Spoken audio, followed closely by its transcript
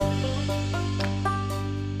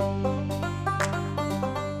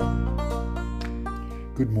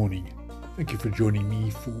Good morning. Thank you for joining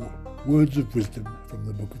me for Words of Wisdom from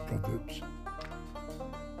the book of Proverbs.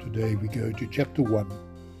 Today we go to chapter 1,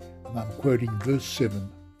 and I'm quoting verse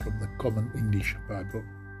 7 from the Common English Bible.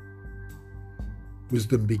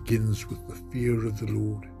 Wisdom begins with the fear of the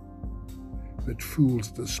Lord, but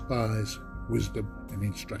fools despise wisdom and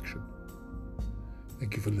instruction.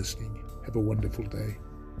 Thank you for listening. Have a wonderful day.